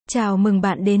Chào mừng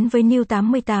bạn đến với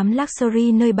new88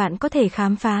 Luxury, nơi bạn có thể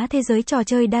khám phá thế giới trò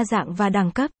chơi đa dạng và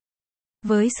đẳng cấp.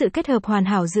 Với sự kết hợp hoàn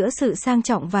hảo giữa sự sang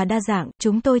trọng và đa dạng,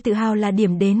 chúng tôi tự hào là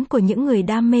điểm đến của những người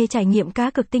đam mê trải nghiệm cá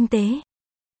cược tinh tế.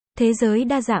 Thế giới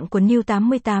đa dạng của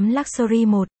new88 Luxury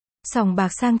 1. Sòng bạc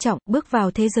sang trọng, bước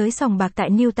vào thế giới sòng bạc tại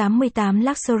new88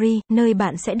 Luxury, nơi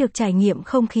bạn sẽ được trải nghiệm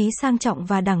không khí sang trọng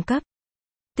và đẳng cấp.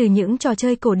 Từ những trò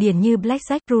chơi cổ điển như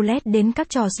blackjack, roulette đến các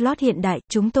trò slot hiện đại,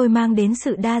 chúng tôi mang đến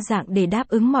sự đa dạng để đáp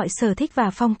ứng mọi sở thích và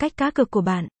phong cách cá cược của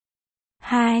bạn.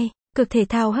 2. Cược thể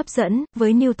thao hấp dẫn,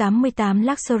 với new88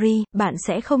 Luxury, bạn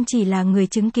sẽ không chỉ là người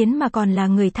chứng kiến mà còn là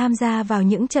người tham gia vào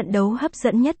những trận đấu hấp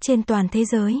dẫn nhất trên toàn thế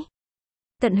giới.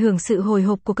 Tận hưởng sự hồi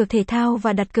hộp của cược thể thao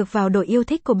và đặt cược vào đội yêu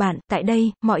thích của bạn, tại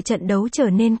đây, mọi trận đấu trở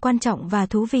nên quan trọng và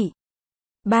thú vị.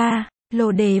 3.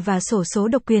 Lô đề và xổ số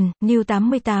độc quyền,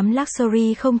 new88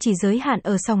 Luxury không chỉ giới hạn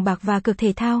ở sòng bạc và cược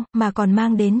thể thao, mà còn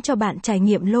mang đến cho bạn trải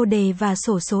nghiệm lô đề và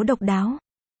xổ số độc đáo.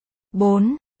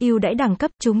 4. Ưu đãi đẳng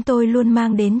cấp, chúng tôi luôn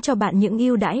mang đến cho bạn những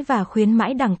ưu đãi và khuyến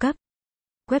mãi đẳng cấp.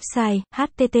 Website,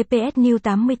 https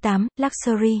new88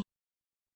 luxury